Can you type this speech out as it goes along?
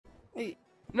Hey.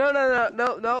 No,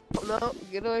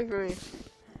 get away from me.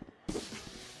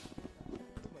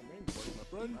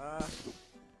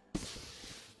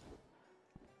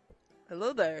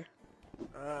 Hello there.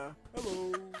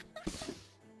 Hello.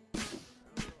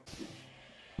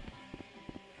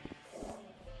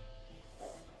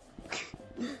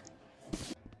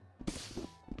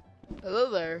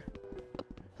 Hello there.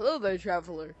 Hello there,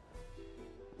 traveler.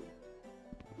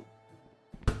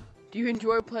 Do you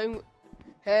enjoy playing?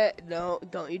 Hey, no,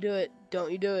 don't you do it.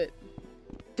 Don't you do it.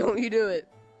 Don't you do it.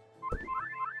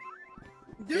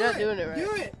 You're not doing it right.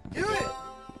 Do it! Do it!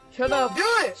 Shut up. Do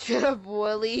it! Shut up,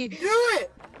 Willie. Do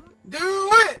it! Do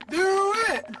it! Do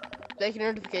it! Like your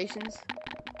notifications.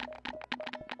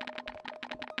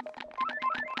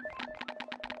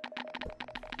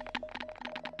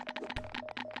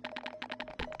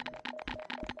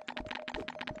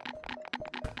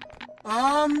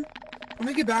 Let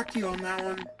me get back to you on that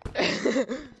one.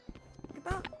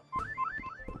 About.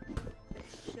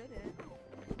 Shouldn't.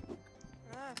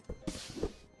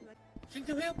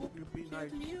 It'd be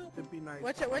nice. It'd be nice.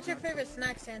 What's your favorite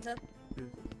snack, Santa?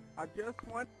 I just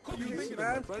want you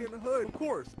mask in the hood. Of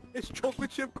course, it's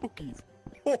chocolate chip cookies.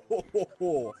 Ho ho ho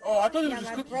ho. Oh, I thought it was Yeah, just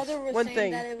my cookies. brother was One saying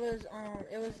thing. that it was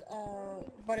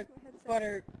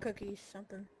butter cookies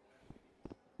something.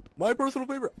 My personal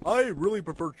favorite. I really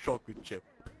prefer chocolate chip.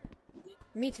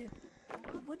 Me too.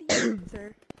 What do you think,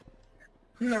 sir?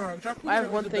 No, chocolate I have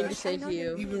chip one is the thing to best, say to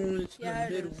you. even when it's Yeah,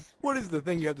 in the it middle. is. What is the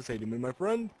thing you have to say to me, my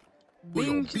friend?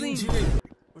 Bing, What bing. you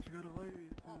gotta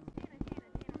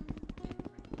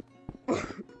like?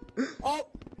 Oh!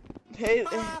 Hey,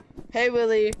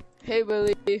 Willie. Hey,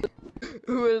 Willie.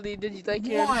 Willie, did you like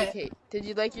your What? Did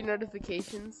you like your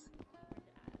notifications?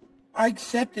 I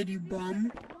accepted, you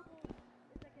bum.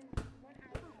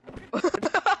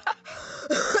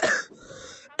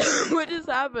 What just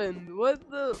happened? What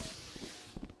the?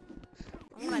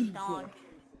 I'm my dog.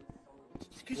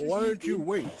 Well, why don't you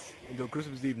wait until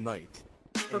Christmas Eve night?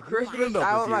 For If you Christmas, open it up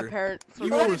I this want my year, parents. For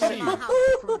you will Christmas, receive.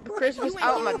 for Christmas,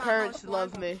 I want my parents to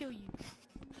love me.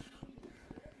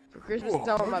 For Christmas, I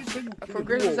want my. For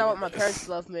Christmas, I want my parents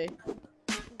to love me.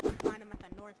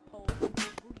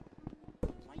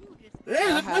 Hey,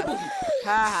 that's my cookie.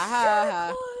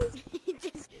 Ha.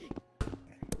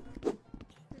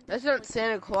 That's not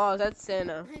Santa Claus. That's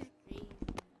Santa.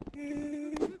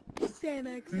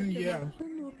 Santa Yeah.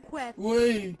 request.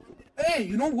 Wait. Hey,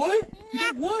 you know what?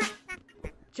 You know what?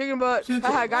 Chicken butt. Santa.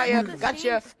 Haha, got ya.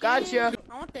 Gotcha. Gotcha.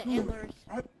 I want the antlers.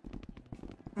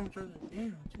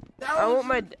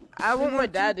 I want my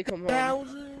dad to come home.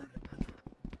 1,000.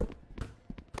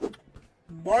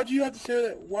 Why'd you have to share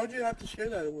that? Why'd you have to share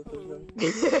that with us?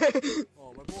 Then?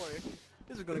 Oh my boy,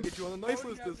 this is gonna get you on the nice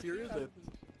list this year, is it?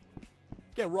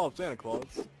 Can't rob Santa Claus.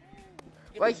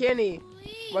 Why can't he?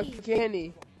 Why can't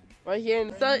he? Why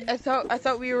can't he? I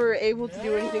thought we were able to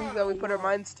do anything that we put our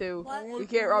minds to. We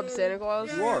can't rob Santa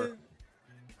Claus. You are.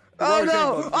 Oh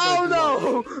no! Oh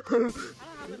no!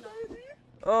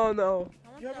 Oh no!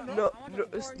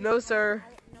 No, sir.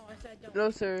 No,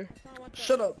 sir.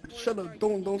 Shut up! Shut up!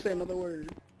 Don't say another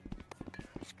word.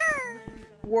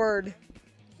 Word.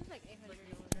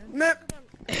 Meh.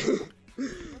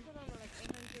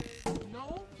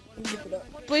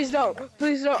 Please don't.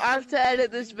 Please don't. I have to edit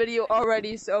this video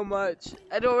already so much.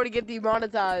 I don't want to get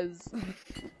demonetized.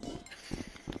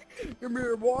 Come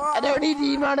here, boy. I don't need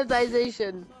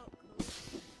demonetization.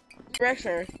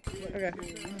 Directioner. Okay.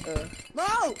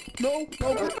 No.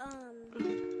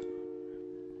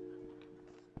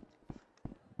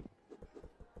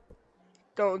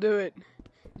 Don't do it.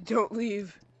 Don't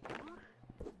leave.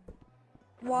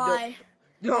 Why?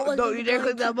 Don't you dare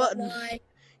click that button. Why?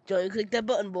 Don't you click that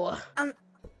button, boy.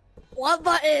 What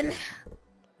button?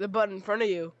 The button in front of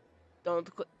you. Don't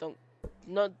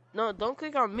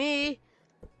click on me.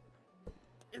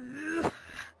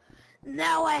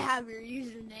 Now I have your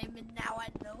username and now I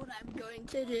know what I'm going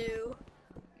to do.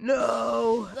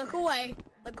 No. Look away.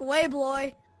 Look away,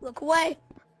 boy. Look away.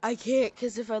 I can't,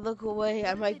 because if I look away,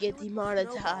 I might get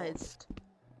demonetized.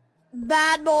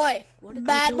 Bad boy.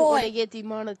 I don't want to get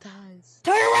demonetized.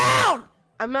 Turn around!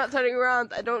 I'm not turning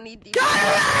around. I don't need Turn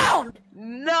around!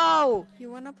 No!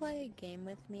 You want to play a game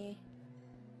with me?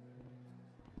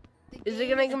 Is it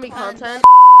gonna give me content?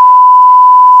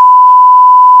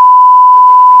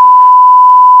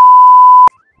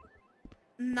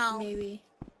 No. Maybe.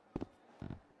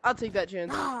 I'll take that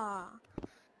chance. Ah.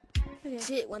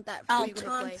 Shit, want that free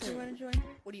content. What are you gonna join?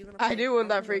 What are you gonna play? I do want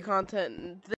that free content.